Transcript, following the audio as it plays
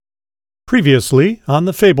Previously on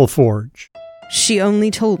the Fable Forge. She only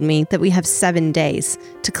told me that we have 7 days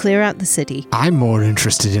to clear out the city. I'm more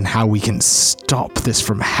interested in how we can stop this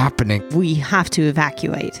from happening. We have to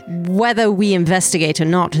evacuate. Whether we investigate or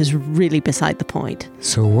not is really beside the point.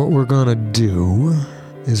 So what we're gonna do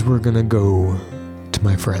is we're gonna go to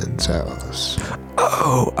my friend's house.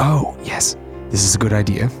 Oh, yes. This is a good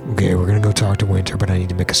idea. Okay, we're gonna go talk to Winter, but I need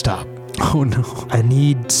to make a stop. Oh, no. I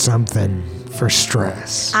need something for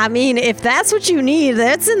stress. I mean, if that's what you need,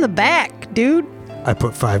 that's in the back, dude. I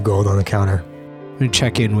put 5 gold on the counter. I'm going to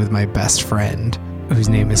check in with my best friend, whose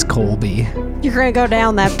name is Colby. You're going to go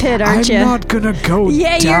down that pit, aren't you? I'm not going to go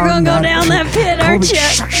Yeah, down you're going to go down that pit, aren't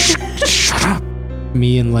Colby, you? Shut up.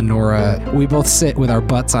 Me and Lenora, we both sit with our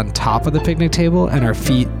butts on top of the picnic table and our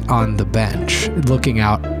feet on the bench, looking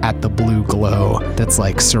out at the blue glow that's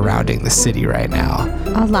like surrounding the city right now.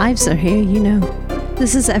 Our lives are here, you know.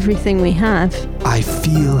 This is everything we have. I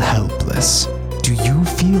feel helpless. Do you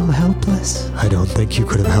feel helpless? I don't think you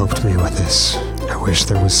could have helped me with this. I wish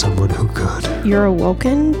there was someone who could. You're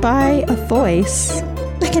awoken by a voice.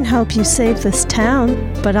 I can help you save this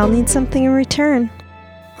town, but I'll need something in return.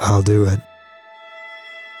 I'll do it.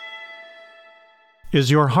 Is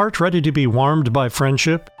your heart ready to be warmed by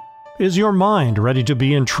friendship? Is your mind ready to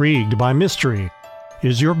be intrigued by mystery?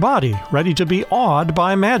 Is your body ready to be awed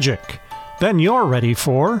by magic? Then you're ready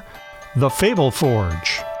for the Fable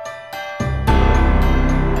Forge.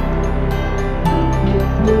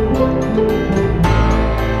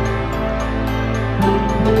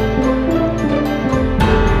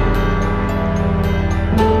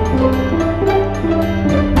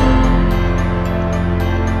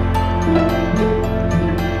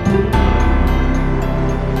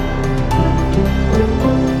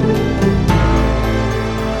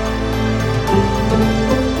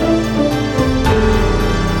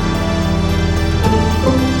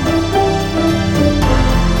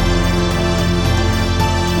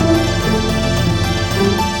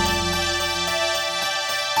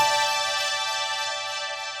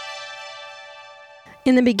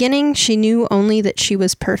 In the beginning, she knew only that she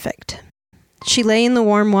was perfect. She lay in the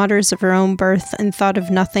warm waters of her own birth and thought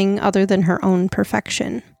of nothing other than her own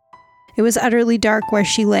perfection. It was utterly dark where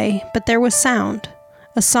she lay, but there was sound,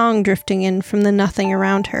 a song drifting in from the nothing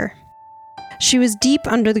around her. She was deep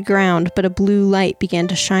under the ground, but a blue light began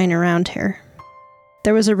to shine around her.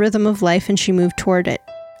 There was a rhythm of life and she moved toward it,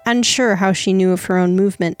 unsure how she knew of her own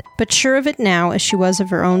movement, but sure of it now as she was of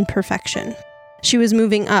her own perfection. She was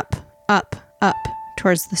moving up, up, up,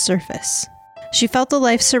 towards the surface. She felt the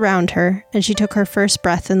life surround her, and she took her first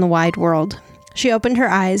breath in the wide world. She opened her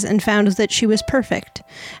eyes and found that she was perfect,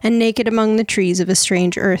 and naked among the trees of a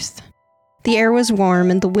strange earth. The air was warm,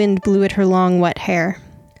 and the wind blew at her long, wet hair.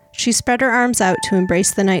 She spread her arms out to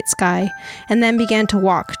embrace the night sky, and then began to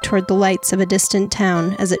walk toward the lights of a distant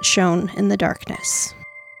town as it shone in the darkness.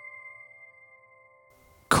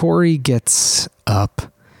 Corey gets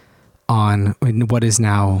up on what is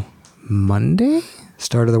now Monday?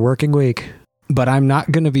 Start of the working week. But I'm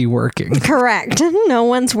not going to be working. Correct. No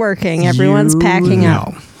one's working. Everyone's packing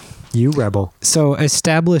up. You rebel. So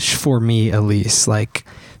establish for me, Elise, like,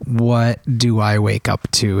 what do I wake up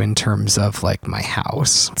to in terms of, like, my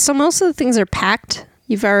house? So most of the things are packed.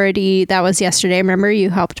 That was yesterday. Remember, you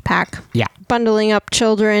helped pack? Yeah. Bundling up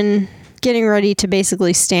children, getting ready to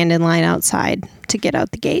basically stand in line outside to get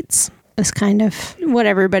out the gates. Is kind of what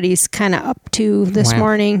everybody's kind of up to this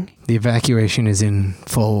morning. The evacuation is in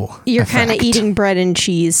full You're effect. kind of eating bread and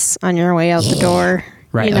cheese on your way out the door.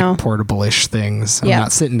 Right, you like know. portable-ish things. I'm Yep.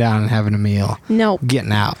 not sitting down and having a meal. Nope.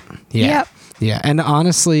 Getting out. Yeah. Yep. Yeah, and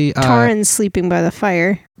honestly... Torin's sleeping by the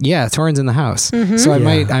fire. Yeah, Torin's in the house. Mm-hmm. So I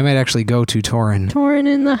might actually go to Torin. Torin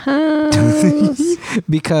in the house.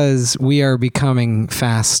 Because we are becoming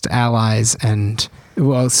fast allies and...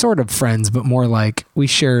 Well, sort of friends, but more like we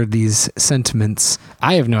share these sentiments.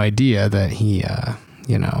 I have no idea that he,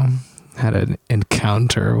 had an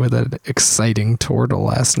encounter with an exciting turtle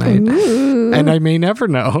last night. Ooh. And I may never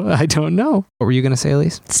know. I don't know. What were you going to say,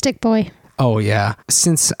 Elise? Stick boy. Oh, yeah.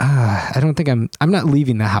 Since I don't think I'm not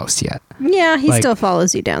leaving the house yet. Yeah, he still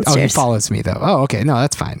follows you downstairs. Oh, he follows me, though. Oh, okay. No,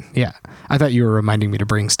 that's fine. Yeah. I thought you were reminding me to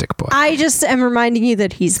bring Stick Boy. I just am reminding you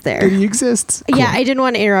that he's there. That he exists. Cool. Yeah, I didn't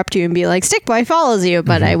want to interrupt you and be like, Stick Boy follows you,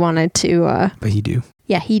 but I wanted to... But he do.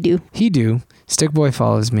 Yeah, he do. He do. Stick Boy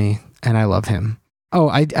follows me, and I love him. Oh,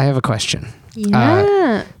 I have a question.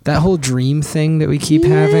 Yeah. That whole dream thing that we keep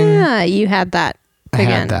having. Yeah, you had that again.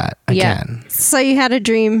 I had that again. Yeah. So you had a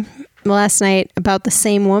dream last night about the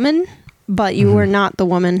same woman, but you were not the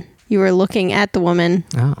woman. You were looking at the woman.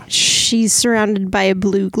 Oh. She's surrounded by a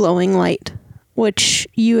blue glowing light. which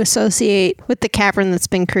you associate with the cavern that's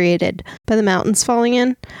been created by the mountains falling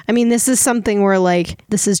in. I mean, this is something where, like,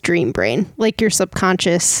 this is dream brain. Like, your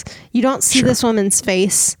subconscious. You don't see this woman's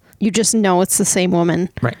face. You just know it's the same woman.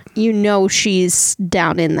 Right. You know she's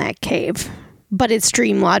down in that cave. But it's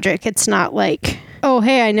dream logic. It's not like, oh,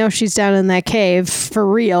 hey, I know she's down in that cave for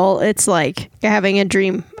real. It's like you're having a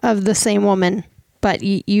dream of the same woman. But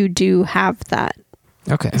you do have that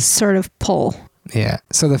sort of pull. Yeah.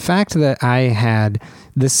 So the fact that I had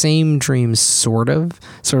the same dream sort of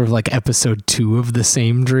like episode 2 of the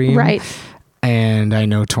same dream. Right. And I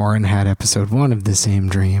know Torin had episode 1 of the same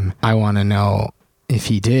dream. I want to know if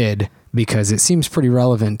he did, because it seems pretty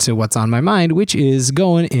relevant to what's on my mind, which is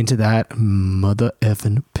going into that mother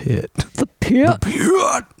effing pit. The pit. The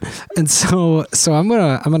pit. And so I'm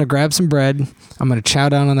gonna grab some bread. I'm gonna chow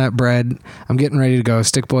down on that bread. I'm getting ready to go,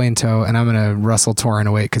 stick boy in tow, and I'm gonna rustle Torin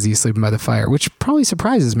awake because he's sleeping by the fire, which probably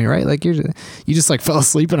surprises me, right? Like you just like fell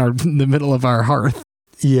asleep in the middle of our hearth.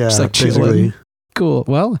 Yeah, just like chilling. Cool.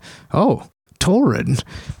 Well, Torin,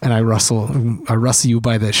 and I rustle you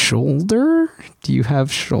by the shoulder. Do you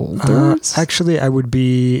have shoulders? Actually, I would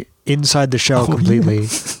be inside the shell completely.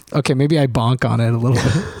 Yeah. Okay, maybe I bonk on it a little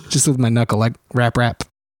bit, just with my knuckle, like rap.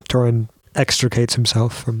 Torin extricates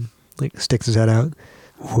himself from, like, sticks his head out.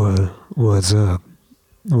 What's up?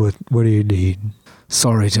 What do you need?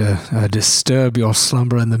 Sorry to disturb your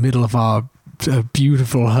slumber in the middle of our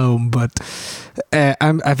beautiful home, but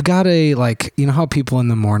I've got a, like, you know how people in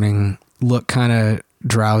the morning look kind of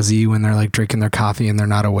drowsy when they're like drinking their coffee and they're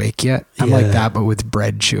not awake yet? I'm like that, but with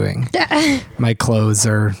bread chewing. My clothes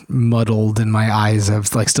are muddled and my eyes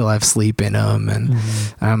still have sleep in them, and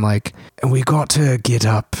I'm like, we got to get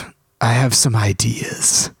up. I have some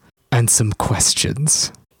ideas and some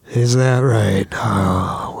questions. Is that right?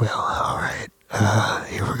 Oh, well, all right.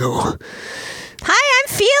 Here we go. Hi, I'm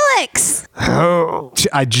Felix. Oh.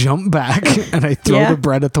 I jump back and I throw the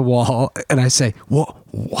bread at the wall and I say,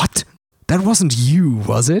 what? That wasn't you,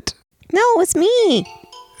 was it? No, it was me.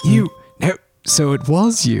 You. No, so it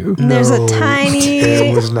was you. No, there's a tiny...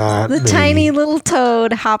 It was not The me. tiny little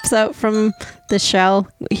toad hops out from the shell.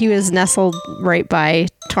 He was nestled right by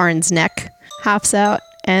Torin's neck. Hops out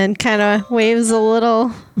and kind of waves a little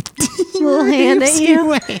hand at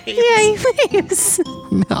you. Yeah, he waves.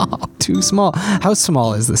 No, too small. How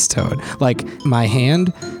small is this toad? Like my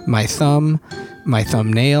hand, my thumb, my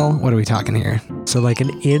thumbnail? What are we talking here? So like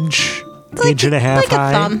an inch Like and a half like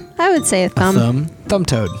high? a thumb. I would say a thumb. Thumb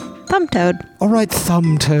toad. Thumb toad. All right,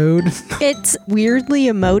 thumb toad. It's weirdly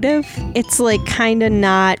emotive. It's like kind of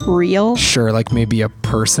not real. Sure, like maybe a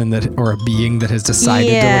person or a being that has decided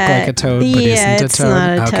to look like a toad, but isn't a toad. It's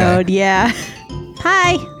not a toad. Yeah.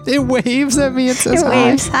 Hi. It waves at me. It says It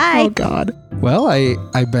waves. Hi. Oh God. Well,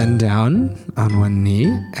 I bend down on one knee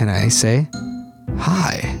and I say,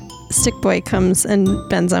 hi. Stick Boy comes and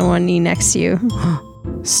bends on one knee next to you.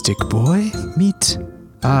 Stick Boy, meet.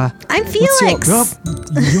 I'm Felix.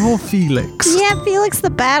 You're Felix. Yeah, Felix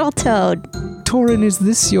the Battle Toad. Torin, is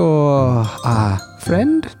this your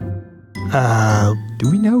friend? Do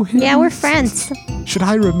we know him? Yeah, we're friends. Should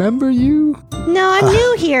I remember you? No, I'm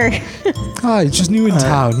new here. He's just new in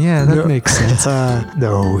town. Yeah, that makes sense.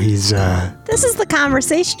 No, he's This is the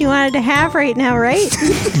conversation you wanted to have right now, right?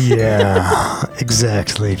 yeah,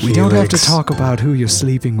 exactly. We don't have to talk about who you're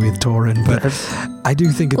sleeping with, Torin, but I do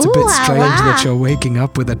think it's a bit strange that you're waking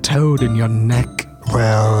up with a toad in your neck.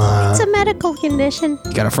 Well, It's a medical condition.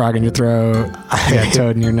 You got a frog in your throat. You got a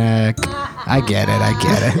toad in your neck. I get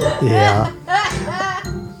it. yeah.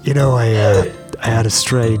 You know, I had a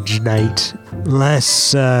strange night.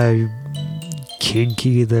 Less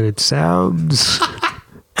kinky than it sounds.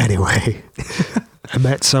 Anyway, I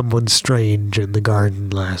met someone strange in the garden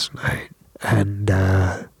last night, and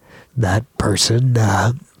that person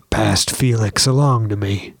passed Felix along to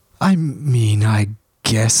me. I mean, I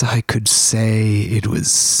guess I could say it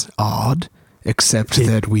was odd, except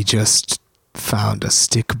that we just found a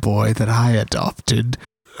stick boy that I adopted.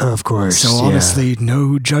 Of course. So honestly,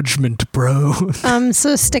 no judgment, bro.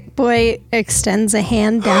 So Stick Boy extends a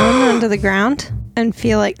hand down onto the ground, and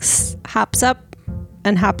Felix hops up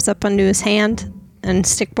onto his hand, and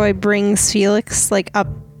Stick Boy brings Felix like up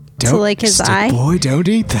to like his eye. Stick Boy, don't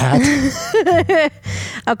eat that.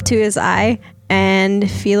 Up to his eye, and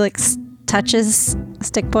Felix touches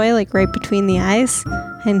Stick Boy like right between the eyes,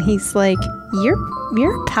 and he's like,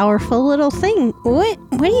 You're a powerful little thing. What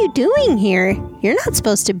are you doing here? You're not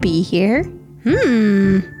supposed to be here.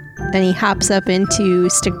 Then he hops up into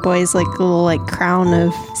Stick Boy's like little like crown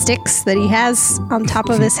of sticks that he has on top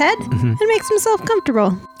of his head and makes himself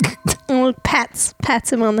comfortable. And pats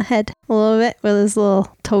him on the head a little bit with his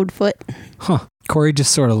little toad foot. Huh. Corey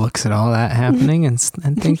just sort of looks at all that happening and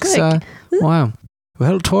thinks, wow.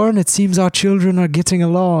 Well, Torin, it seems our children are getting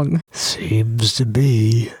along. Seems to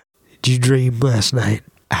be. Did you dream last night?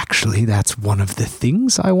 Actually, that's one of the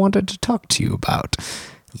things I wanted to talk to you about.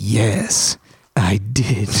 Yes, I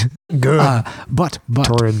did. Good. But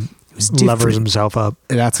Torin levers himself up.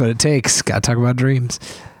 That's what it takes. Gotta talk about dreams.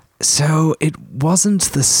 So it wasn't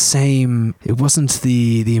the same. It wasn't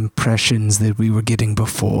the impressions that we were getting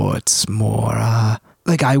before. It's more,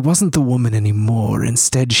 like I wasn't the woman anymore.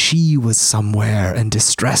 Instead, she was somewhere and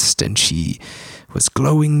distressed, and she was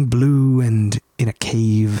glowing blue and in a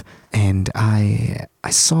cave, and I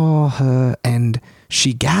saw her, and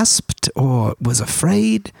she gasped or was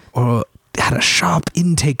afraid or had a sharp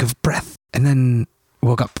intake of breath, and then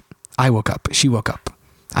woke up. I woke up. She woke up.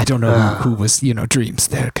 I don't know who was, dreams.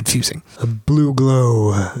 They're confusing. A blue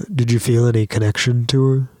glow. Did you feel any connection to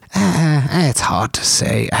her? It's hard to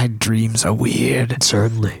say. Dreams are weird.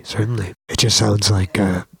 Certainly. It just sounds like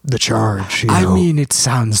the charge. I mean, it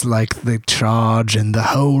sounds like the charge and the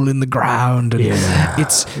hole in the ground. And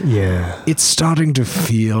it's starting to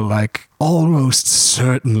feel like almost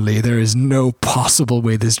certainly there is no possible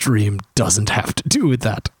way this dream doesn't have to do with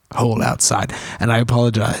that hole outside. And I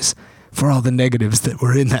apologize for all the negatives that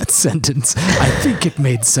were in that sentence. I think it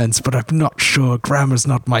made sense, but I'm not sure. Grammar's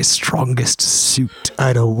not my strongest suit.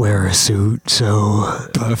 I don't wear a suit, so...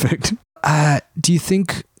 Perfect. Do you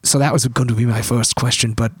think... So that was going to be my first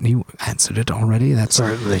question, but you answered it already. That's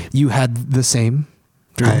certainly. You had the same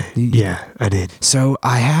dream? Yeah, I did. So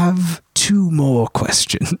I have 2 more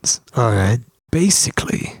questions. All right.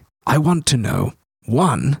 Basically, I want to know,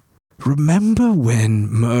 1, remember when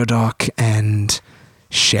Murdoch and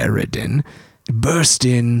Sheridan burst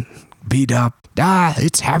in, beat up,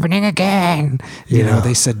 it's happening again. You know,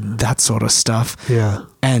 they said that sort of stuff. Yeah.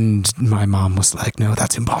 And my mom was like, no,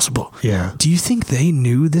 that's impossible. Yeah. Do you think they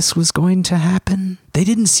knew this was going to happen? They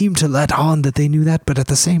didn't seem to let on that they knew that, but at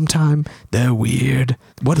the same time, they're weird.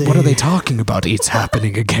 What are they talking about? It's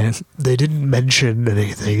happening again. They didn't mention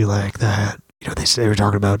anything like that. They were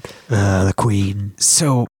talking about the Queen.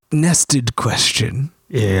 So, nested question.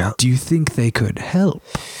 Yeah. Do you think they could help?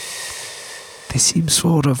 They seem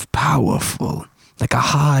sort of powerful, like a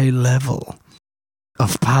high level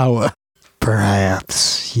of power.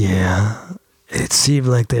 Perhaps, yeah. It seemed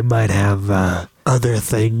like they might have other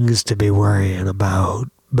things to be worrying about,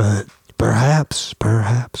 but perhaps.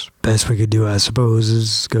 Best we could do, I suppose,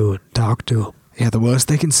 is go and talk to them. Yeah, the worst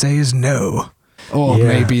they can say is no. Or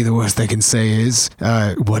maybe the worst they can say is,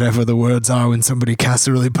 whatever the words are when somebody casts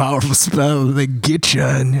a really powerful spell, they get you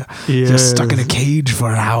and you're stuck in a cage for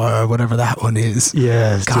an hour or whatever that one is.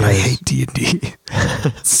 Yes. God, I hate D&D.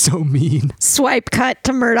 So mean. Swipe cut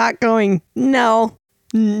to Murdoch going, no,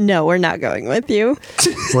 we're not going with you.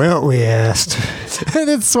 Well, we asked. And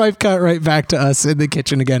then swipe cut right back to us in the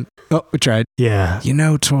kitchen again. Oh, we tried. Yeah.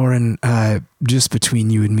 Torin, just between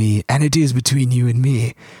you and me, and it is between you and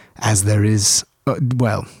me, as there is...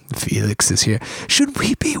 Felix is here. Should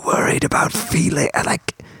we be worried about Felix?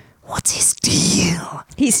 What's his deal?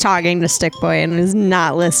 He's talking to Stick Boy and is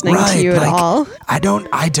not listening to you at all. I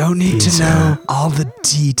don't need to know all the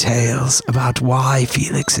details about why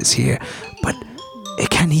Felix is here, but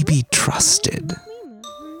can he be trusted?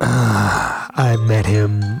 I met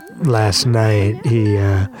him last night. He,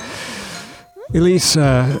 Elise,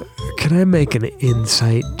 can I make an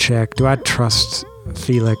insight check? Do I trust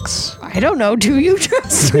Felix? I don't know. Do you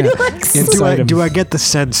trust Felix? Do I get the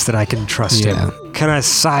sense that I can trust him? Can I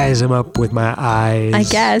size him up with my eyes? I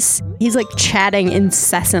guess. He's chatting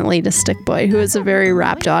incessantly to Stick Boy, who is a very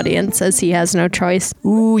rapt audience, as he has no choice.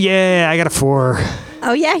 Ooh, yeah, I got a 4.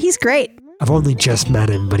 Oh yeah, he's great. I've only just met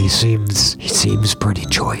him, but he seems pretty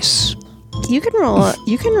choice. You can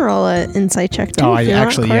roll an insight check too.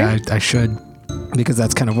 I should. Because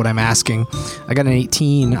that's kind of what I'm asking. I got an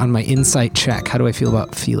 18 on my insight check. How do I feel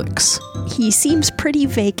about Felix? He seems pretty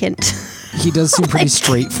vacant. He does seem pretty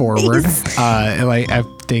straightforward. Like a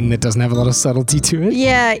thing that doesn't have a lot of subtlety to it.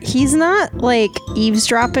 Yeah, he's not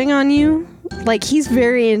eavesdropping on you. He's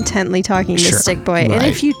very intently talking to Stick Boy. Right. And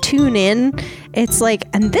if you tune in, it's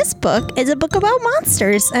and this book is a book about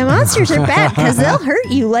monsters. And monsters are bad because they'll hurt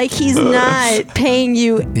you. He's not paying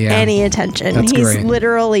you any attention. He's great.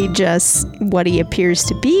 Literally just what he appears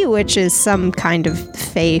to be, which is some kind of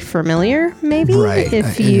fey familiar, maybe? Right.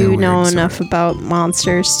 If you know enough about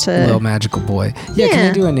monsters to... Little magical boy. Yeah,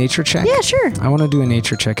 can I do a nature check? Yeah, sure. I want to do a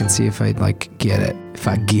nature check and see if I get it. If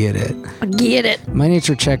I get it. Get it. My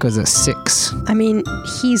nature check was a 6. I mean,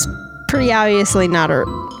 he's pretty obviously not a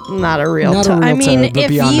real toad.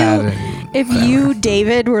 If you,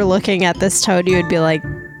 David, were looking at this toad, you would be like,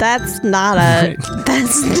 That's not a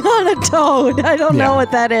toad. I don't know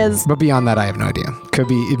what that is. But beyond that, I have no idea. Could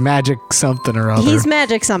be magic something or other. He's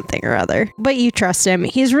magic something or other. But you trust him.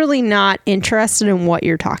 He's really not interested in what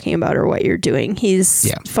you're talking about or what you're doing.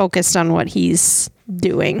 He's focused on what he's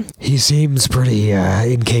doing. He seems pretty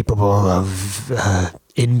incapable of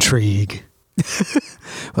intrigue.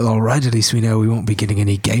 Well, all right. At least we know we won't be getting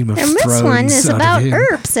any Game of Thrones. And this one is out about of him.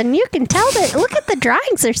 herbs, and you can tell that. Look at the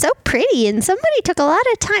drawings; they're so pretty, and somebody took a lot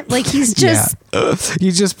of time. Like he's just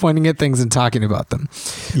he's just pointing at things and talking about them.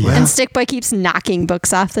 Yeah. And Stickboy keeps knocking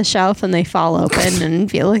books off the shelf, and they fall open.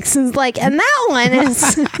 And Felix is like, "And that one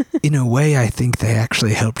is." In a way, I think they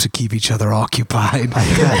actually help to keep each other occupied.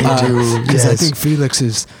 I do. Because I Yes. think Felix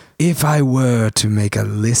is. If I were to make a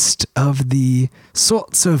list of the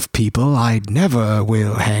sorts of people I never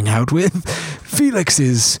will hang out with, Felix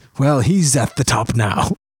is, well, he's at the top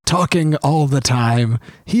now. Talking all the time.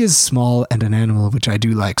 He is small and an animal, which I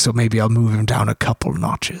do like, so maybe I'll move him down a couple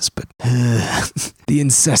notches. But the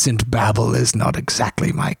incessant babble is not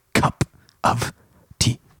exactly my cup of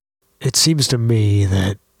tea. It seems to me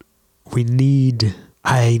that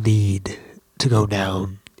I need to go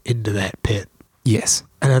down into that pit. Yes.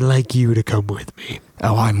 And I'd like you to come with me.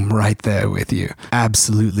 Oh, I'm right there with you.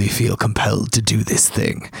 Absolutely feel compelled to do this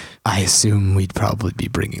thing. I assume we'd probably be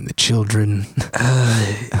bringing the children.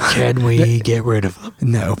 Can we get rid of them?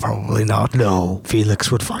 No, probably not. No,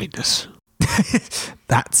 Felix would find us.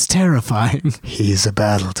 That's terrifying. He's a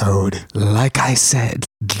battle toad. Like I said,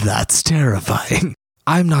 that's terrifying.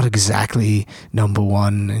 I'm not exactly number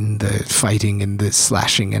one in the fighting and the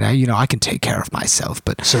slashing, and I can take care of myself,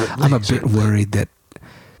 but Certainly, I'm a bit worried that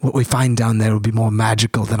what we find down there will be more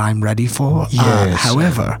magical than I'm ready for. Yes.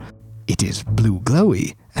 However, it is blue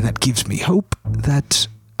glowy, and that gives me hope that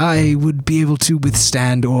I would be able to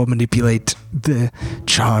withstand or manipulate the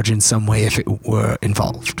charge in some way if it were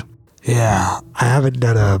involved. Yeah, I haven't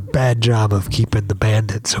done a bad job of keeping the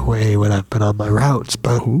bandits away when I've been on my routes,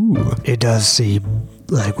 but it does seem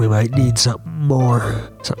like we might need something more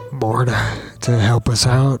to help us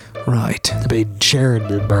out. Right. I mean, Sharon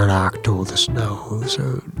and Murdoch told us no,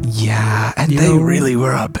 so... Yeah, and they really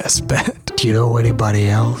were our best bet. Do you know anybody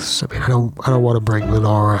else? I mean, I don't want to bring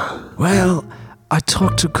Lenora. Well, I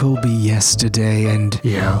talked to Colby yesterday, and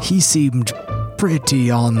he seemed pretty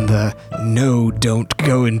on the no, don't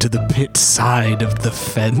go into the pit side of the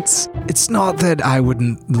fence. It's not that I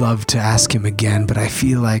wouldn't love to ask him again, but I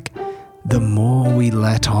feel like the more we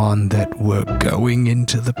let on that we're going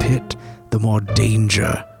into the pit, the more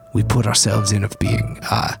danger we put ourselves in of being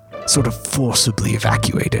sort of forcibly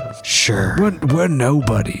evacuated. Sure. We're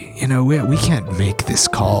nobody. We can't make this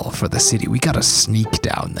call for the city. We gotta sneak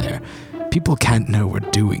down there. People can't know we're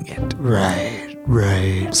doing it.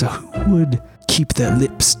 Right. So who would keep their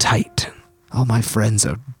lips tight? All my friends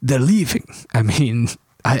they're leaving. I mean,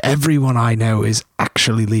 everyone I know is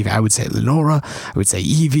actually leaving. I would say Lenora, I would say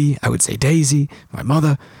Evie, I would say Daisy, my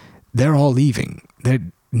mother. They're all leaving.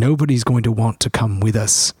 Nobody's going to want to come with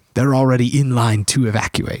us. They're already in line to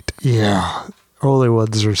evacuate. Yeah. Only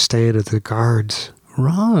ones are staying at the guards.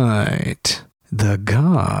 Right. The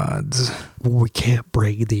guards. We can't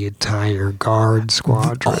bring the entire guard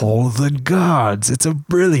squadron. All the guards. It's a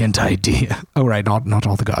brilliant idea. Oh, right. Not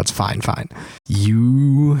all the guards. Fine.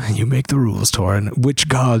 You make the rules, Torin. Which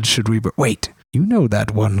guards should we... Wait. You know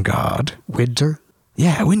that one guard. Winter?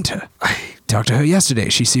 Yeah, Winter. I talked to her yesterday.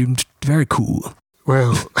 She seemed very cool.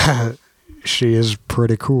 Well, she is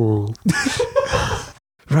pretty cool.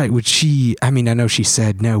 Right, I know she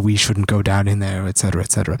said, no, we shouldn't go down in there, etc.,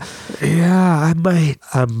 etc. Yeah,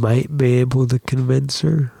 I might be able to convince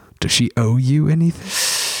her. Does she owe you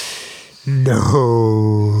anything?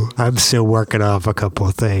 No, I'm still working off a couple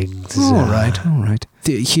of things. All right.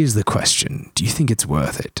 Here's the question. Do you think it's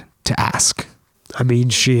worth it to ask? I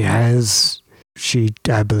mean, I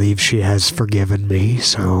believe she has forgiven me,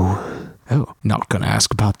 so... Oh, not gonna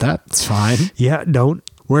ask about that. It's fine. Yeah, don't.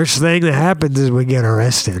 Worst thing that happens is we get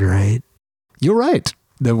arrested, right? You're right.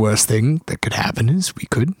 The worst thing that could happen is we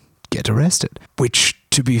could get arrested. Which,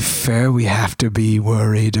 to be fair, we have to be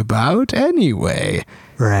worried about anyway.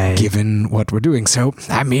 Right. Given what we're doing. So,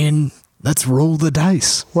 I mean, let's roll the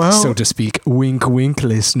dice. Well, so to speak. Wink, wink,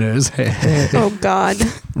 listeners. Oh, God.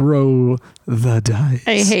 Roll the dice.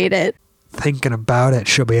 I hate it. Thinking about it,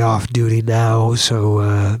 she'll be off duty now,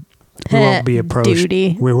 so we won't be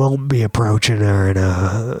Duty. We won't be approaching her in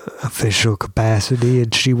a official capacity,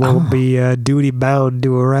 and she won't be duty bound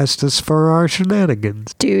to arrest us for our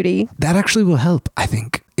shenanigans. Duty. That actually will help, I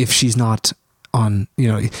think, if she's not on,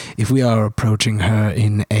 if we are approaching her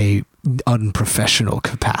in a unprofessional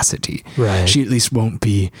capacity, Right. she at least won't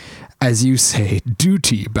be, as you say,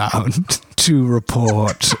 duty bound to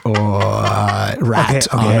report or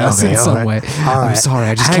rat on us in some way. All I'm right. sorry,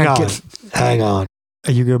 I just Hang on.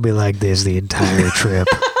 Are you going to be like this the entire trip?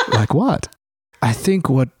 Like what? I think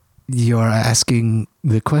what you're asking,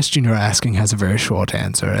 the question you're asking has a very short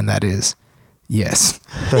answer, and that is yes.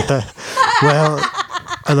 Well,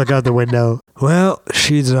 I look out the window. Well,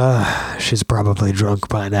 she's probably drunk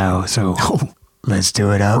by now, so let's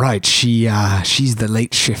do it up. Right, she's the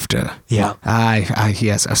late shifter. Yeah.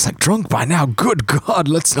 Yes, I was like, drunk by now, good God,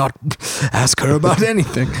 let's not ask her about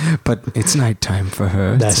anything. But it's nighttime for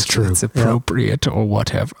her. That's true. It's appropriate or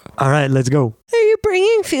whatever. All right, let's go. Are you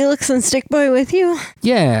bringing Felix and Stickboy with you?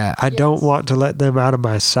 Yeah, I don't want to let them out of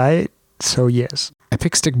my sight, so yes. I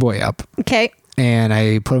pick Stickboy up. Okay. And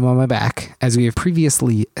I put him on my back. As we have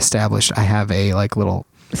previously established, I have a little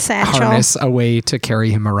Satchel. harness, a way to carry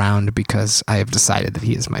him around because I have decided that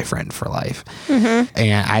he is my friend for life. Mm-hmm.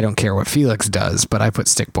 And I don't care what Felix does, but I put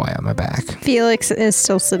Stickboy on my back. Felix is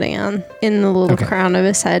still sitting in the little crown of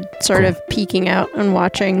his head, sort of peeking out and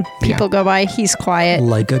watching people go by. He's quiet.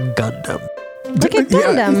 Like a Gundam. Like a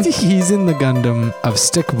Gundam. Yeah, he's in the Gundam of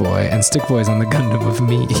Stickboy, and Stickboy's on the Gundam of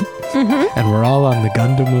me. Mm-hmm. And we're all on the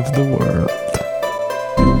Gundam of the world.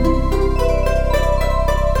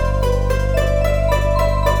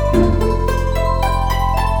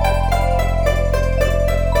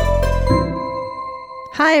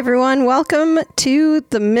 Hi, everyone. Welcome to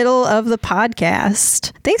the middle of the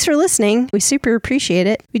podcast. Thanks for listening. We super appreciate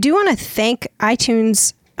it. We do want to thank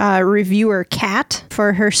iTunes reviewer Kat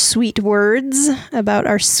for her sweet words about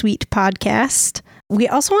our sweet podcast. We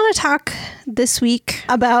also want to talk this week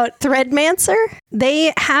about Threadmancer.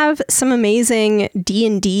 They have some amazing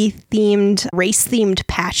D&D themed, race themed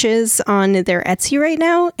patches on their Etsy right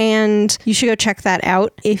now, and you should go check that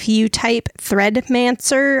out. If you type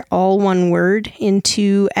Threadmancer, all one word,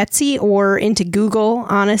 into Etsy or into Google,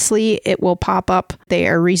 honestly, it will pop up. They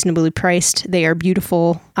are reasonably priced. They are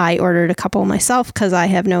beautiful. I ordered a couple myself because I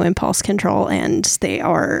have no impulse control, and they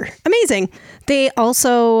are amazing. They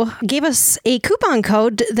also gave us a coupon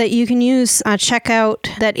code that you can use at checkout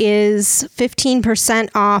that is 15%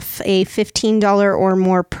 off a $15 or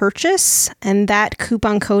more purchase, and that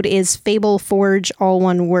coupon code is FableForge, all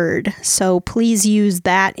one word. So please use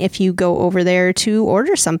that if you go over there to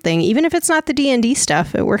order something, even if it's not the D&D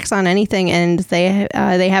stuff. It works on anything, and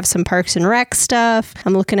they have some Parks and Rec stuff.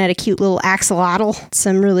 I'm looking at a cute little axolotl,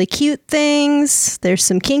 some really cute things. There's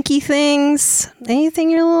some kinky things.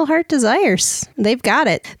 Anything your little heart desires. They've got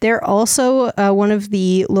it. They're also one of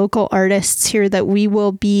the local artists here that we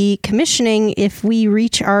will be commissioning if we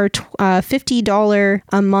reach our $50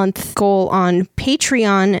 a month goal on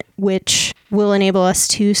Patreon, which will enable us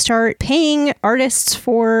to start paying artists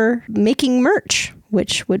for making merch,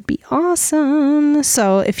 which would be awesome.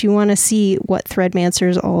 So if you want to see what Threadmancer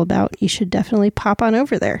is all about, you should definitely pop on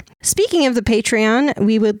over there. Speaking of the Patreon,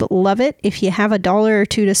 we would love it if you have $1 or $2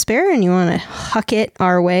 to spare and you want to huck it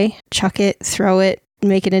our way, chuck it, throw it,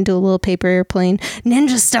 make it into a little paper airplane.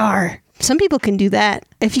 Ninja Star! Some people can do that.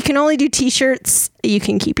 If you can only do t-shirts, you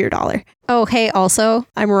can keep your $1. Oh, hey, also,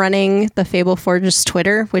 I'm running the FableForge's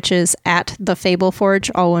Twitter, which is at the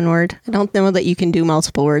FableForge, all one word. I don't know that you can do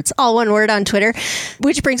multiple words, all one word on Twitter,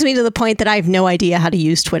 which brings me to the point that I have no idea how to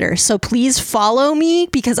use Twitter. So please follow me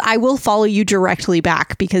because I will follow you directly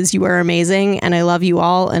back because you are amazing and I love you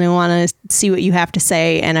all and I want to see what you have to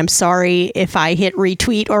say. And I'm sorry if I hit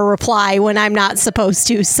retweet or reply when I'm not supposed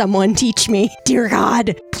to. Someone teach me. Dear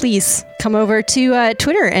God, please come over to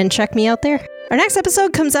Twitter and check me out there. Our next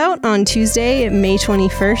episode comes out on Tuesday, May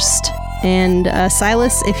 21st. And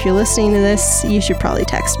Silas, if you're listening to this, you should probably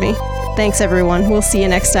text me. Thanks, everyone. We'll see you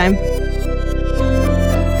next time.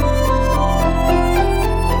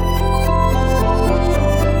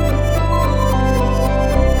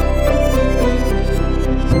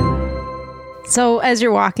 So as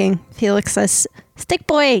you're walking, Felix says, "Stick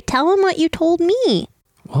boy, tell him what you told me."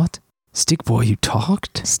 What? Stickboy, you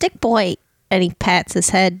talked? Stick boy. And he pats his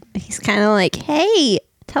head. He's kind of like, "Hey,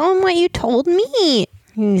 tell him what you told me."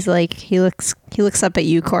 And he's like, he looks up at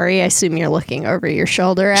you, Corey. I assume you're looking over your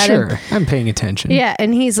shoulder at him. Sure, I'm paying attention. Yeah,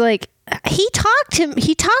 and he's like, he talked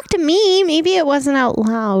to me. Maybe it wasn't out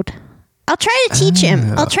loud. I'll try to teach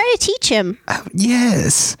him.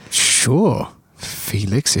 Yes, sure.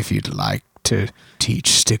 Felix, if you'd like to teach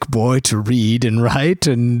Stickboy to read and write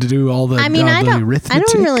and do all the arithmetic. I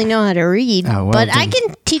don't really know how to read, but then I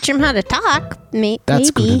can teach him how to talk. That's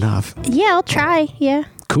maybe. good enough. Yeah, I'll try. Yeah.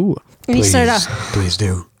 Cool. And he started off, Please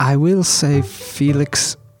do. I will say,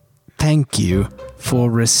 Felix, thank you for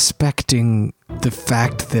respecting the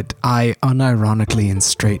fact that I unironically and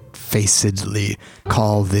straight-facedly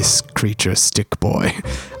call this creature Stick Boy.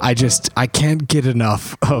 I can't get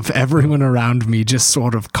enough of everyone around me just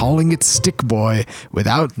sort of calling it Stick Boy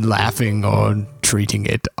without laughing or treating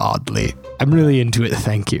it oddly. I'm really into it,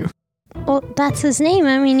 thank you. Well, that's his name.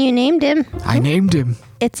 I mean, you named him. I named him.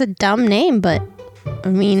 It's a dumb name, but I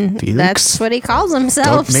mean, Felix, that's what he calls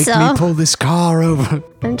himself. Don't make me pull this car over.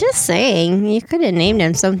 I'm just saying, you could have named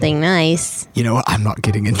him something nice. You know what? I'm not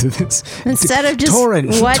getting into this. Instead of just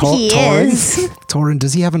Torrent, what he is. Torrent,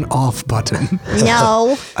 does he have an off button?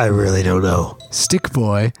 No. I really don't know. Stick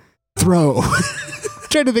Boy, throw.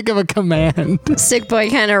 Trying to think of a command. Stick Boy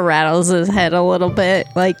kind of rattles his head a little bit,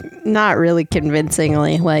 like not really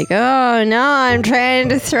convincingly, like, oh no, I'm trying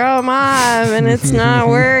to throw him off and it's not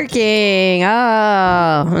working.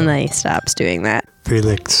 Oh, and then he stops doing that.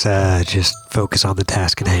 Felix, just focus on the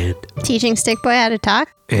task at hand. Teaching Stick Boy how to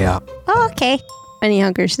talk? Yeah. Oh, okay. And he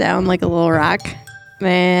hunkers down like a little rock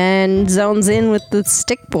and zones in with the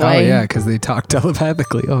Stick Boy. Oh yeah, because they talk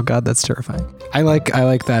telepathically. Oh god, that's terrifying. I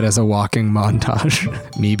like that as a walking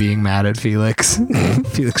montage. Me being mad at Felix.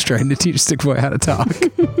 Felix trying to teach Stick Boy how to talk.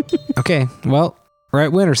 Okay, well, we're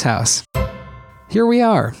at Winter's house. Here we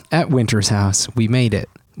are at Winter's house. We made it.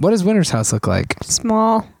 What does Winter's house look like?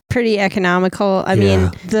 Small, pretty economical. I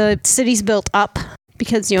mean, the city's built up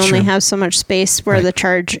because you only have so much space where the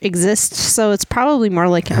charge exists, so it's probably more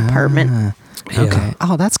like an apartment. Okay. Yeah.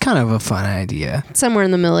 Oh, that's kind of a fun idea. Somewhere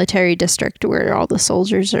in the military district where all the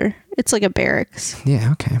soldiers are. It's like a barracks.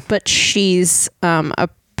 Yeah, okay. But she's a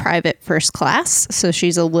private first class, so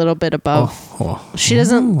she's a little bit above. She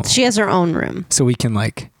has her own room. So we can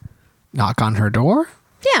like knock on her door?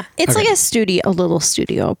 Yeah, it's like a little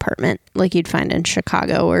studio apartment like you'd find in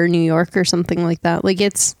Chicago or New York or something like that. Like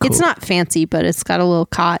it's not fancy, but it's got a little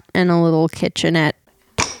cot and a little kitchenette.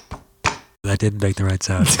 That didn't make the right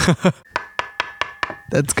sound.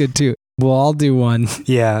 That's good too. We'll all do one.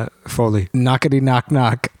 Yeah, fully. Knockety knock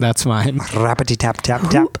knock. That's mine. Rappity tap tap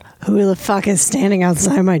tap. Who the fuck is standing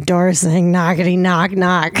outside my door saying knockety knock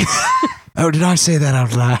knock? Oh, did I say that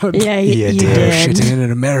out loud? Yeah, you did. Shit, in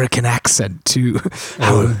an American accent too.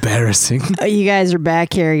 How embarrassing. You guys are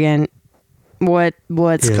back here again.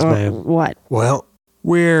 What's yes, going? Ma'am. What? Well,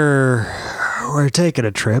 we're taking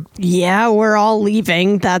a trip. Yeah, we're all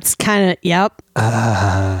leaving. That's kind of yep.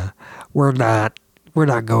 We're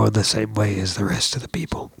not going the same way as the rest of the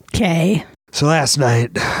people. Okay. So last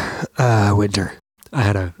night, Winter, I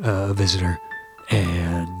had a visitor,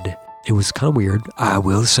 and it was kind of weird, I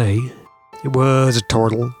will say. It was a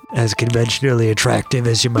turtle, as conventionally attractive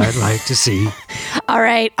as you might like to see. All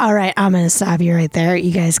right. I'm going to stop you right there.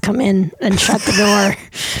 You guys come in and shut the door.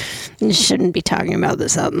 You shouldn't be talking about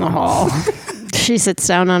this out in the hall. She sits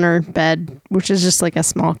down on her bed, which is just like a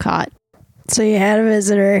small cot. So you had a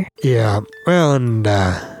visitor. Yeah, well, and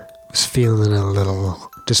was feeling a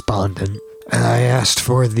little despondent. And I asked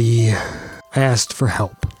for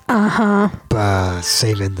help.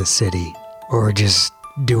 Saving the city. Or just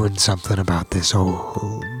doing something about this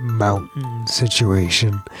whole mountain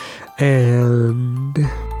situation. And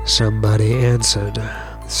somebody answered.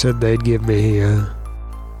 Said they'd give me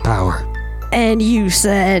power. And you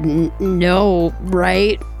said no,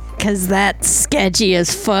 right? Because that's sketchy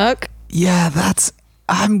as fuck. Yeah,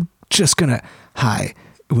 I'm just gonna... Hi,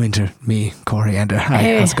 Winter, me, Coriander. Hi,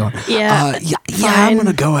 hey, how's it going? Yeah, I'm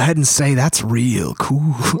gonna go ahead and say that's real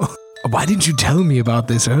cool. Why didn't you tell me about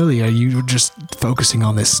this earlier? You were just focusing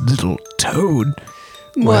on this little toad.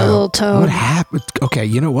 What little toad? What happened? Okay,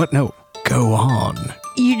 you know what? No, go on.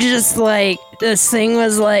 You just this thing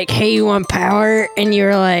was like, hey, you want power? And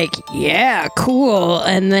you're like, yeah, cool.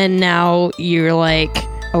 And then now you're like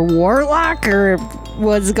a warlock, or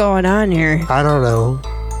what's going on here? I don't know.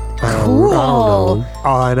 Cool. I don't know.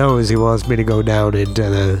 All I know is he wants me to go down into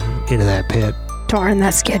that pit. Torn,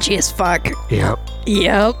 that's sketchy as fuck. Yep.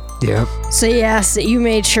 So you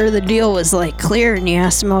made sure the deal was clear, and you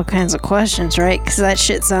asked him all kinds of questions, right? Because that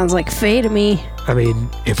shit sounds like Faye to me. I mean,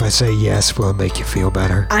 if I say yes, will it make you feel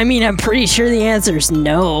better? I mean, I'm pretty sure the answer is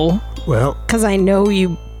no. Well, because I know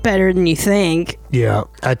you better than you think. Yeah,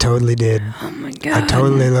 I totally did. Oh my god. I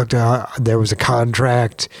totally looked out. There was a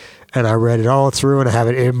contract, and I read it all through, and I have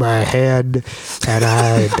it in my head, and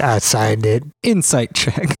I signed it. Insight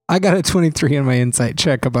check. I got a 23 in my insight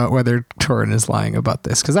check about whether Torin is lying about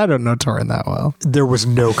this, because I don't know Torin that well. There was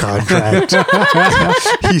no contract.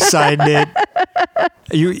 He signed it.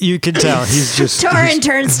 You can tell. Torin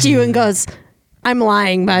turns to you and goes, I'm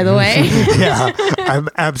lying, by the way. Yeah, I'm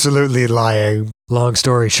absolutely lying. Long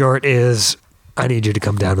story short is, I need you to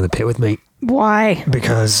come down to the pit with me. Why?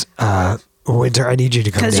 Because, Winter, I need you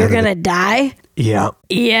to come down. Because you're going to die? Yep.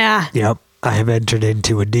 Yeah. Yep. I have entered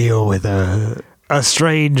into a deal with a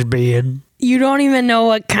strange being. You don't even know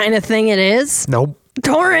what kind of thing it is? Nope.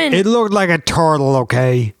 Torin! It looked like a turtle,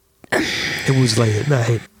 okay? It was late at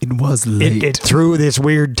night. It was late. It threw this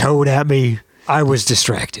weird toad at me. I was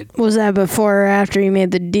distracted. Was that before or after you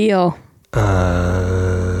made the deal?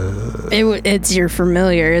 It's your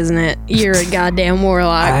familiar, isn't it? You're a goddamn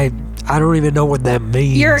warlock. I don't even know what that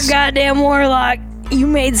means. You're a goddamn warlock. You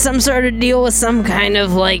made some sort of deal with some kind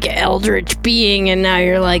of like eldritch being, and now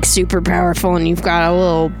you're like super powerful, and you've got a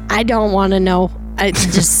little. I don't want to know.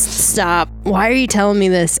 Just stop. Why are you telling me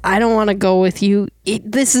this? I don't want to go with you.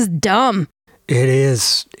 This is dumb. It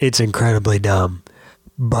is. It's incredibly dumb,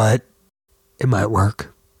 but it might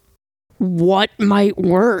work. What might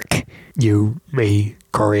work? You, me,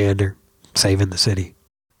 Coriander, saving the city.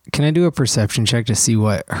 Can I do a perception check to see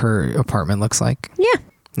what her apartment looks like? Yeah.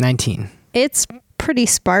 19. It's pretty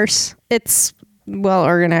sparse. It's well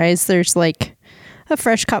organized. There's like a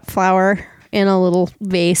fresh cut flower in a little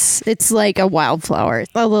vase. It's like a wildflower,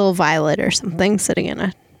 a little violet or something sitting in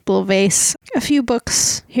a little vase. A few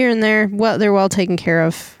books here and there. Well, they're well taken care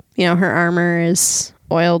of. You know, her armor is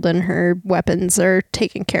oiled and her weapons are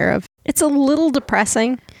taken care of. It's a little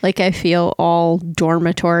depressing. Like I feel all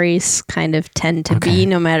dormitories kind of tend to be,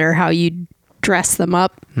 no matter how you dress them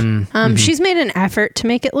up. She's made an effort to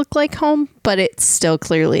make it look like home, but it's still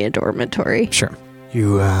clearly a dormitory. Sure.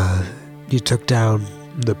 You took down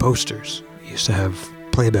the posters. You used to have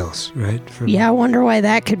playbills, right? Yeah, I wonder why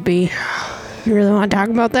that could be. You really want to talk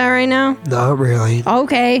about that right now? Not really.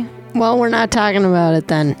 Okay. Well, we're not talking about it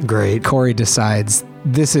then. Great. Corey decides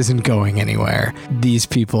this isn't going anywhere. These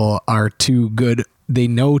people are too good. They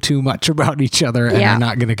know too much about each other and are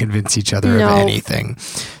not going to convince each other of anything.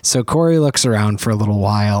 So Corey looks around for a little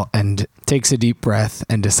while and takes a deep breath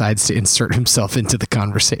and decides to insert himself into the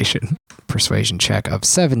conversation. Persuasion check of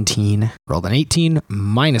 17. Rolled an 18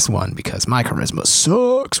 minus 1 because my charisma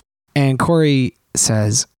sucks. And Corey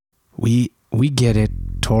says, we get it.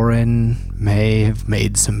 Torin may have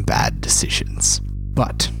made some bad decisions.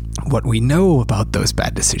 But what we know about those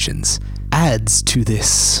bad decisions adds to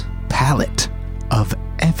this palette of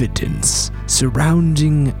evidence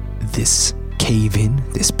surrounding this cave-in,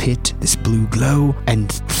 this pit, this blue glow,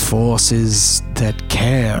 and forces that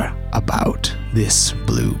care about this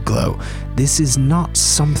blue glow. This is not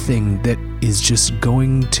something that is just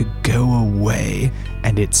going to go away,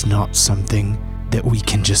 and it's not something that we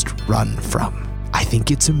can just run from. I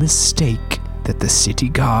think it's a mistake that the city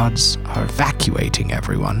guards are evacuating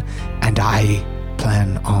everyone, and I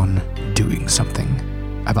plan on doing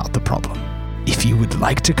something about the problem. If you would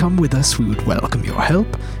like to come with us, we would welcome your help,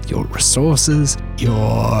 your resources,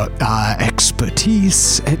 your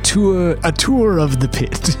expertise, a tour of the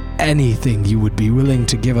pit. Anything you would be willing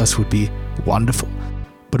to give us would be wonderful,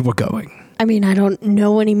 but we're going. I mean, I don't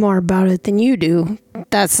know any more about it than you do.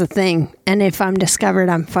 That's the thing. And if I'm discovered,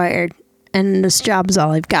 I'm fired. And this job's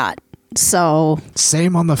all I've got. So...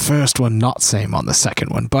 Same on the first one, not same on the second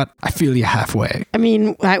one, but I feel you halfway. I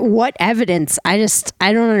mean, what evidence? I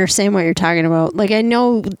don't understand what you're talking about. Like, I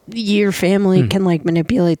know your family can, like,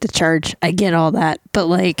 manipulate the charge. I get all that. But,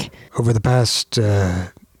 like... Over the past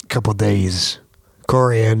couple days,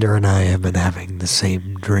 Coriander and I have been having the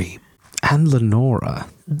same dream. And Lenora.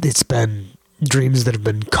 It's been dreams that have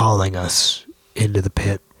been calling us into the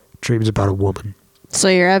pit. Dreams about a woman. So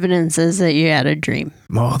your evidence is that you had a dream.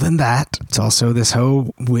 More than that, it's also this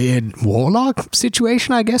whole weird warlock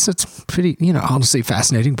situation, I guess. It's pretty, honestly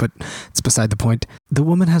fascinating, but it's beside the point. The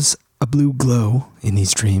woman has a blue glow in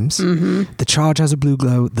these dreams. Mm-hmm. The charge has a blue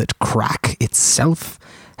glow. The crack itself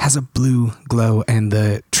has a blue glow, and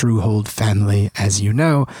the Truehold family, as you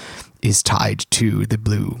know, is tied to the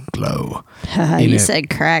blue glow. You said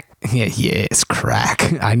crack. Yes,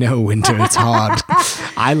 crack. I know, Winter, it's hard.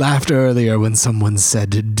 I laughed earlier when someone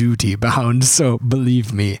said duty bound, so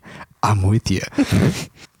believe me, I'm with you.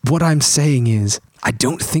 What I'm saying is, I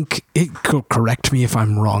don't think, correct me if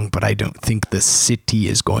I'm wrong, but I don't think the city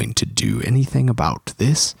is going to do anything about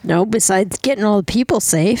this. No, besides getting all the people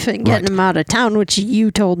safe and getting them out of town, which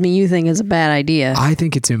you told me you think is a bad idea. I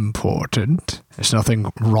think it's important. There's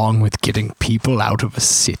nothing wrong with getting people out of a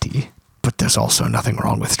city, but there's also nothing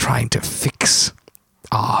wrong with trying to fix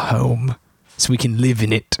our home so we can live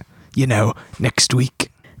in it, next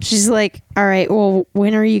week. She's like, all right, well,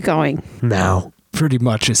 when are you going? Now. Pretty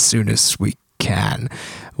much as soon as we can.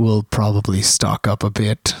 We'll probably stock up a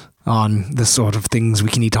bit on the sort of things we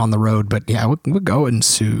can eat on the road, but yeah, we're going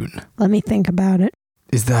soon. Let me think about it.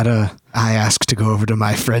 Is that I ask to go over to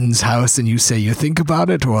my friend's house and you say you think about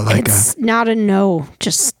it, or like it's not a no.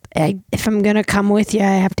 Just if I'm going to come with you,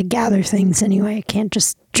 I have to gather things anyway. I can't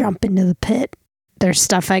just jump into the pit. There's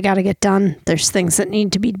stuff I got to get done. There's things that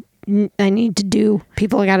I need to do.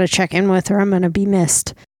 People I got to check in with, or I'm going to be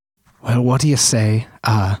missed. Well, what do you say,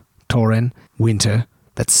 Torin, Winter,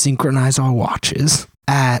 let's synchronize our watches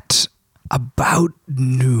at about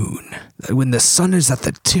noon, when the sun is at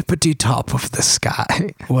the tippity top of the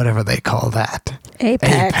sky, whatever they call that.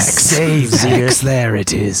 Apex. Apex, there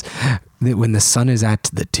it is. When the sun is at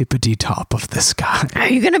the tippity top of the sky. Are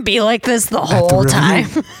you going to be like this the whole time?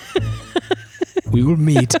 We will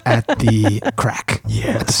meet at the crack.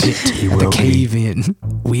 Yes, at the cave in.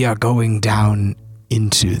 We are going down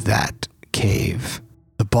into that cave.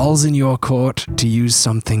 The ball's in your court to use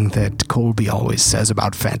something that Colby always says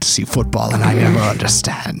about fantasy football, and I never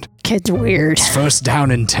understand. Kid's weird. It's first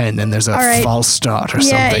down and 10, and there's a false start or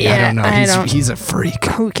something. I don't know. He's a freak.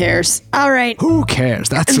 Who cares? All right. Who cares?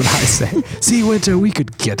 That's what I say. See, Winter, we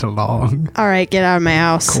could get along. All right, get out of my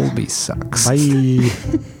house. Colby sucks. Bye.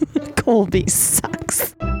 Colby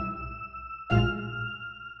sucks. All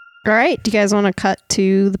right, do you guys want to cut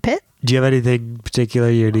to the pit? Do you have anything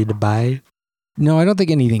particular you need to buy? No, I don't think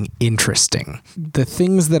anything interesting. The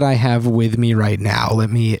things that I have with me right now, let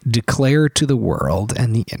me declare to the world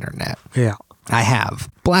and the internet. Yeah. I have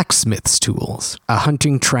blacksmith's tools, a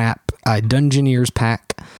hunting trap, a dungeoneer's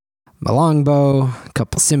pack, a longbow, a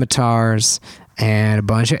couple scimitars, and a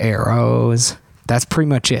bunch of arrows. That's pretty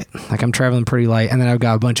much it. Like, I'm traveling pretty light. And then I've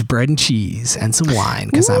got a bunch of bread and cheese and some wine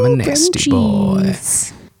because I'm a nasty boy.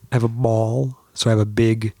 I have a maul, so I have a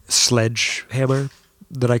big sledgehammer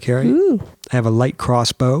that I carry. Ooh. I have a light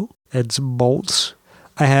crossbow and some bolts.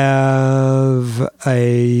 I have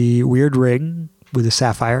a weird ring with a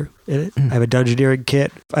sapphire in it. I have a dungeoneering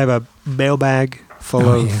kit. I have a mailbag full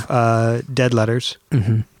of dead letters.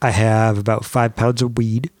 Mm-hmm. I have about 5 pounds of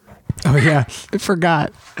weed. Oh, yeah. I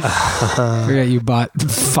forgot. I forgot you bought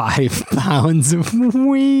 5 pounds of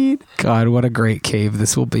weed. God, what a great cave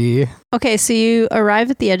this will be. Okay, so you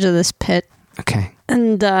arrive at the edge of this pit. Okay.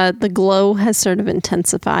 And the glow has sort of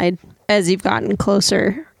intensified as you've gotten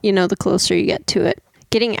closer. You know, the closer you get to it.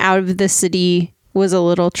 Getting out of the city was a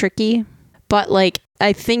little tricky. But,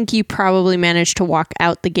 I think you probably managed to walk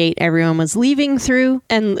out the gate everyone was leaving through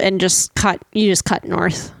and just cut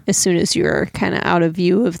north as soon as you were kind of out of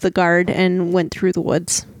view of the guard and went through the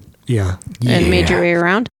woods. Yeah. And made your way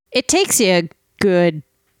around. It takes you a good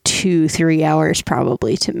 2-3 hours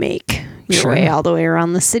probably to make your way all the way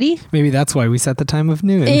around the city. Maybe that's why we set the time of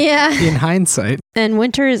noon. Yeah. In hindsight. And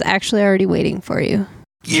Winter is actually already waiting for you.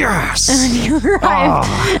 Yes! And then you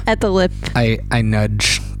arrive at the lip. I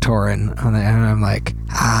nudge Torin on the end and I'm like,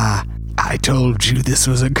 I told you this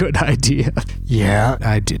was a good idea. Yeah.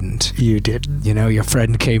 I didn't. You didn't. You know, your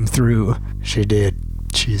friend came through. She did.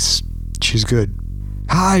 She's good.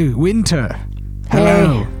 Hi, Winter.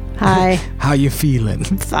 Hello. Hey. Hi. How you feeling?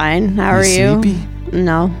 Fine. How are you? Sleepy?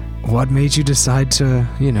 No. What made you decide to,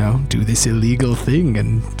 do this illegal thing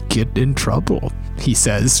and get in trouble? He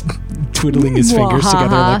says, twiddling his fingers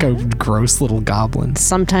together like a gross little goblin.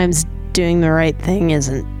 Sometimes doing the right thing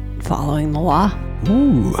isn't following the law.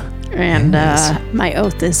 Ooh. And my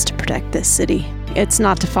oath is to protect this city. It's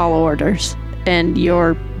not to follow orders. And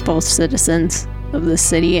you're both citizens of this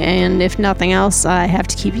city, and if nothing else, I have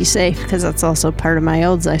to keep you safe because that's also part of my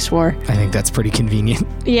oaths I swore. I think that's pretty convenient.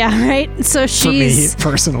 Yeah, right? So she's... For me,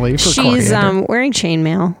 personally, for she's Coriander. wearing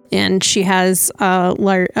chainmail, and she has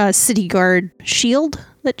a city guard shield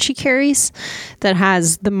that she carries that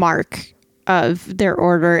has the mark of their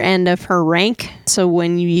order and of her rank. So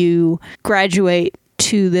when you graduate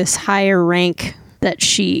to this higher rank that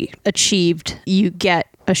she achieved, you get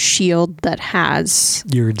a shield that has...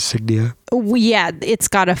 Your insignia. Yeah, it's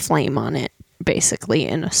got a flame on it, basically,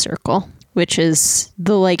 in a circle, which is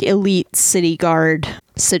the elite city guard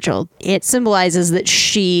sigil. It symbolizes that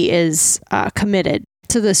she is committed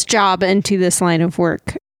to this job and to this line of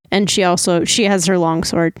work. And she has her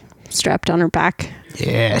longsword strapped on her back.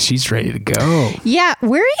 Yeah, she's ready to go. Yeah,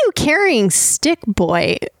 where are you carrying Stick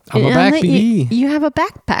Boy? I'm a back BB. You have a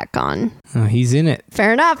backpack on. Oh, he's in it.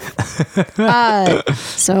 Fair enough.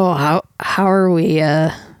 So how are we?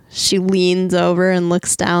 She leans over and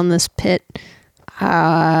looks down this pit.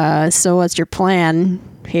 So what's your plan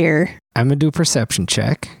here? I'm going to do a perception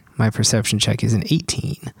check. My perception check is an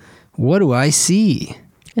 18. What do I see?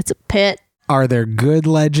 It's a pit. Are there good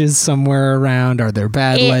ledges somewhere around? Are there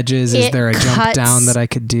bad ledges? Is there a jump down that I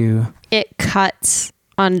could do? It cuts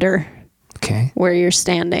under where you're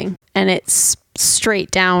standing, and it's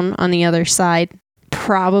straight down on the other side.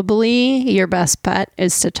 probably your best bet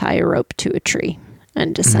is to tie a rope to a tree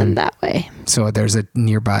and descend that way. So there's a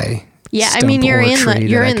nearby Yeah, I stump mean, you're or in tree the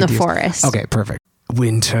that I could use. forest. Okay, perfect.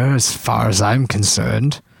 Winter, as far as I'm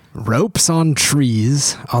concerned, ropes on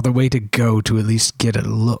trees are the way to go to at least get a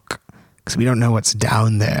look, because we don't know what's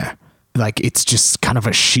down there. Like, it's just kind of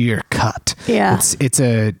a sheer cut. Yeah. It's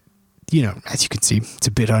a, as you can see, it's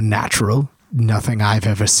a bit unnatural. Nothing I've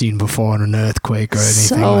ever seen before in an earthquake or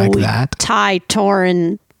anything like that. Tie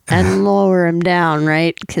Torin and lower him down,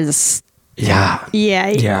 right? Because Yeah,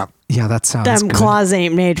 that sounds them good. claws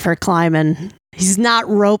ain't made for climbing. He's not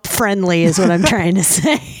rope friendly, is what I'm trying to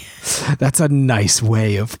say. That's a nice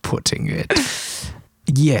way of putting it.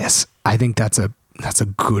 Yes, I think that's a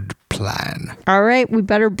good plan. All right, we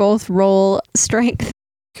better both roll strength.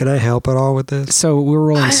 Can I help at all with this? So we're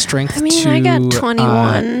rolling strength I got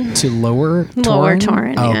 21. To lower Torin? Lower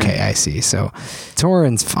Torin, yeah. Okay, I see. So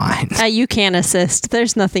Torin's fine. You can't assist.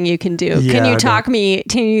 There's nothing you can do. Yeah, Can you no. talk me?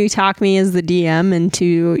 Can you talk me as the DM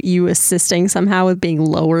into you assisting somehow with being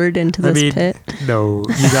lowered into this pit? No,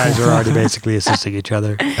 you guys are already basically assisting each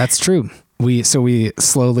other. That's true. We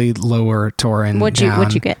slowly lower Torin What'd down.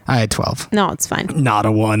 you get? I had 12. No, it's fine. Not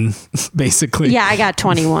a 1, basically. Yeah, I got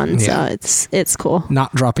 21, Yeah. so it's cool.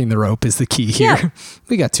 Not dropping the rope is the key here. Yeah.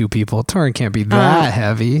 We got 2 people. Torin can't be that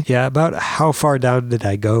heavy. Yeah, about how far down did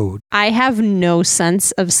I go? I have no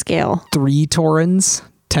sense of scale. 3 Torins,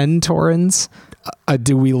 10 Torins.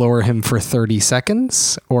 Do we lower him for 30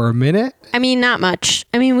 seconds or a minute? I mean, not much.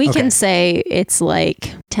 I mean, we Okay. can say it's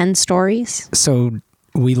like 10 stories. So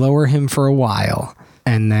we lower him for a while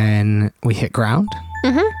and then we hit ground.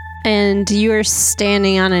 And you are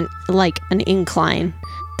standing on an incline.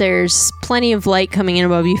 There's plenty of light coming in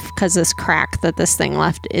above you because this crack that this thing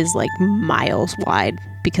left is like miles wide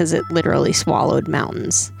because it literally swallowed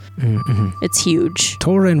mountains. It's huge.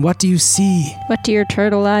 Torin, what do you see? What do your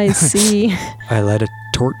turtle eyes see? I light a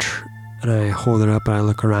torch and I hold it up and I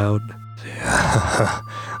look around.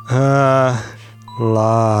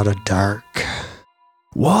 Lot of dark.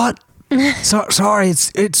 What? Sorry,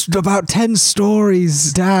 it's about 10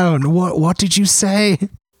 stories down. What did you say?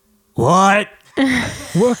 What?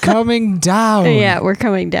 We're coming down. Yeah, we're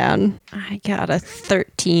coming down. I got a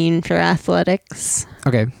 13 for athletics.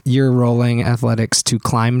 Okay, you're rolling athletics to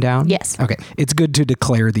climb down? Yes. Okay, it's good to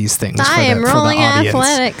declare these things I for am the rolling audience.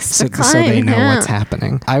 athletics So, to so they climb, know yeah. what's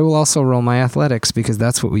happening. I will also roll my athletics because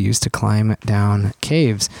that's what we use to climb down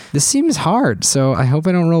caves. This seems hard, so I hope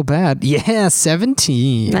I don't roll bad. Yeah,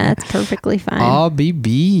 17. That's perfectly fine.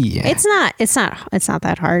 BB. It's not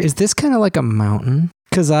that hard. Is this kind of like a mountain?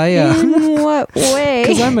 Because In what way?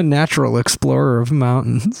 Because I'm a natural explorer of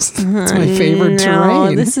mountains. It's my favorite No,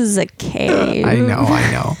 terrain. this is a cave. I know.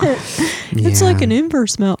 It's like an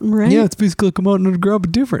inverse mountain, right? Yeah, it's basically like a mountain on a ground,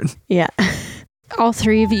 but different. Yeah. All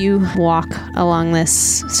three of you walk along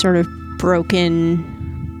this sort of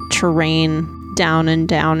broken terrain down and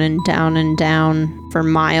down and down and down for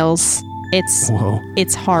miles. Whoa.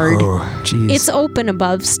 It's hard. Oh, Jeez. It's open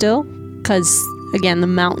above still because, again, the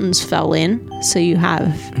mountains fell in. So you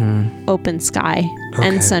have open sky Okay.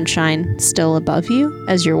 and sunshine still above you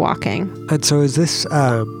as you're walking. and so is this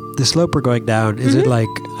the slope we're going down? Is it like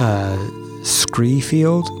scree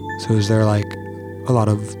field? So is there like a lot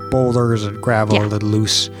of boulders and gravel Yeah. and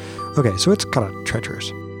loose? Okay, so it's kind of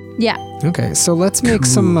treacherous. Yeah. Okay, so let's make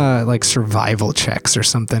some like survival checks or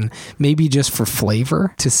something. Maybe just for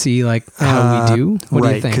flavor to see like how we do. What do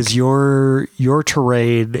you right, think? because your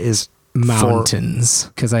terrain is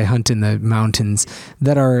Mountains, because I hunt in the mountains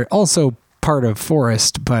that are also part of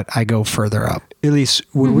forest, but I go further up. Elise,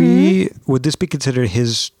 would would this be considered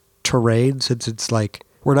his terrain since it's like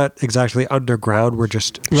we're not exactly underground, we're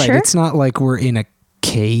just Right, Sure. it's not like we're in a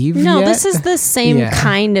cave No, yet. this is the same Yeah.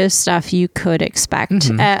 kind of stuff you could expect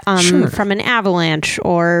Sure. from an avalanche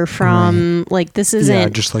or from like this yeah,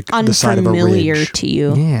 isn't just like the side of a unfamiliar ridge. to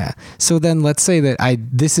you. Yeah. So then let's say that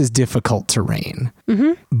this is difficult terrain,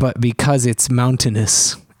 but because it's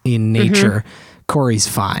mountainous in nature, Corey's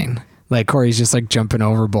fine. Like Corey's just like jumping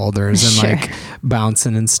over boulders and Sure. like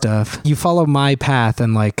bouncing and stuff. You follow my path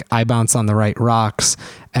and like I bounce on the right rocks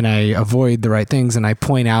and I avoid the right things and I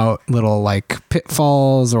point out little like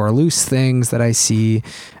pitfalls or loose things that I see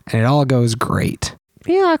and it all goes great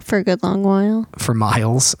You walk for a good long while. for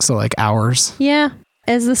miles. So like hours. Yeah.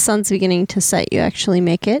 As the sun's beginning to set, you actually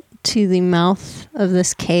make it to the mouth of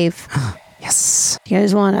this cave. Yes. You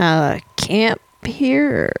guys want to camp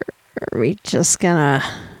here? Or are we just gonna...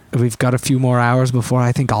 We've got a few more hours before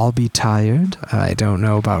I think I'll be tired. I don't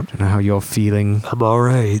know about how you're feeling. I'm all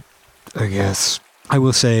right, I guess. I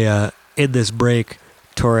will say, in this break,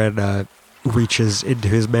 Torin reaches into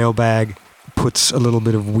his mailbag, puts a little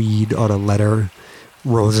bit of weed on a letter,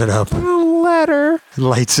 rolls it up, Letter.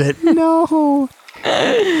 lights it. No.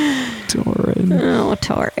 Torin. Oh,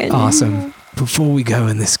 Torin. Awesome. Before we go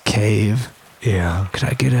in this cave, Yeah. could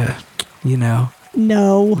I get a, you know,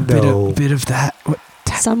 No. No. bit of that? What?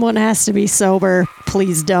 Someone has to be sober.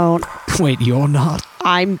 Please don't. Wait, you're not?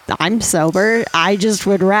 I'm sober. I just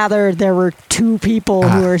would rather there were two people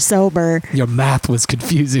who are sober. Your math was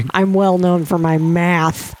confusing. I'm well known for my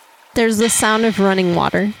math. There's the sound of running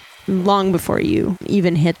water long before you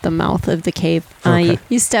even hit the mouth of the cave. Okay.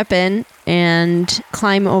 You step in and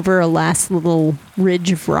climb over a last little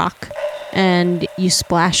ridge of rock, and you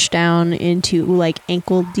splash down into like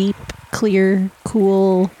ankle deep, clear,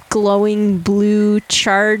 cool, glowing blue,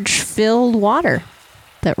 charge-filled water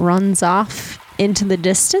that runs off into the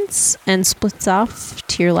distance and splits off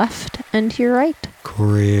to your left and to your right.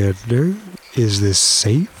 Coriander, is this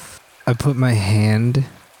safe? I put my hand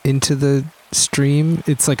into the stream.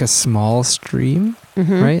 It's like a small stream,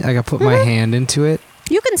 right? I got to put my hand into it.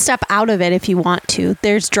 You can step out of it if you want to.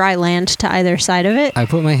 There's dry land to either side of it. I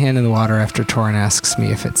put my hand in the water after Torin asks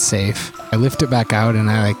me if it's safe. I lift it back out and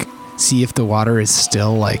I like see if the water is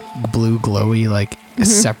still like blue glowy, like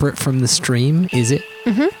separate from the stream. Is it?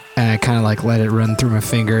 And I kind of like let it run through my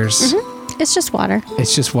fingers. It's just water.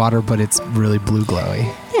 It's just water, but it's really blue glowy.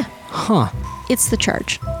 Yeah. Huh. It's the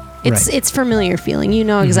charge. Right. It's familiar feeling. You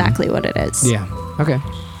know exactly what it is. Yeah. Okay.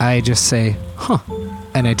 I just say, huh.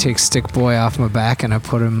 And I take Stick Boy off my back and I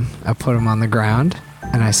put him on the ground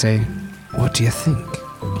and I say, what do you think?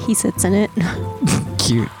 He sits in it.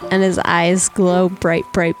 Cute. And his eyes glow bright,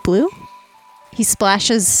 bright blue. He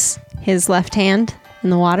splashes his left hand in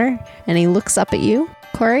the water and he looks up at you,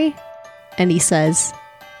 Corey, and he says,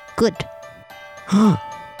 good.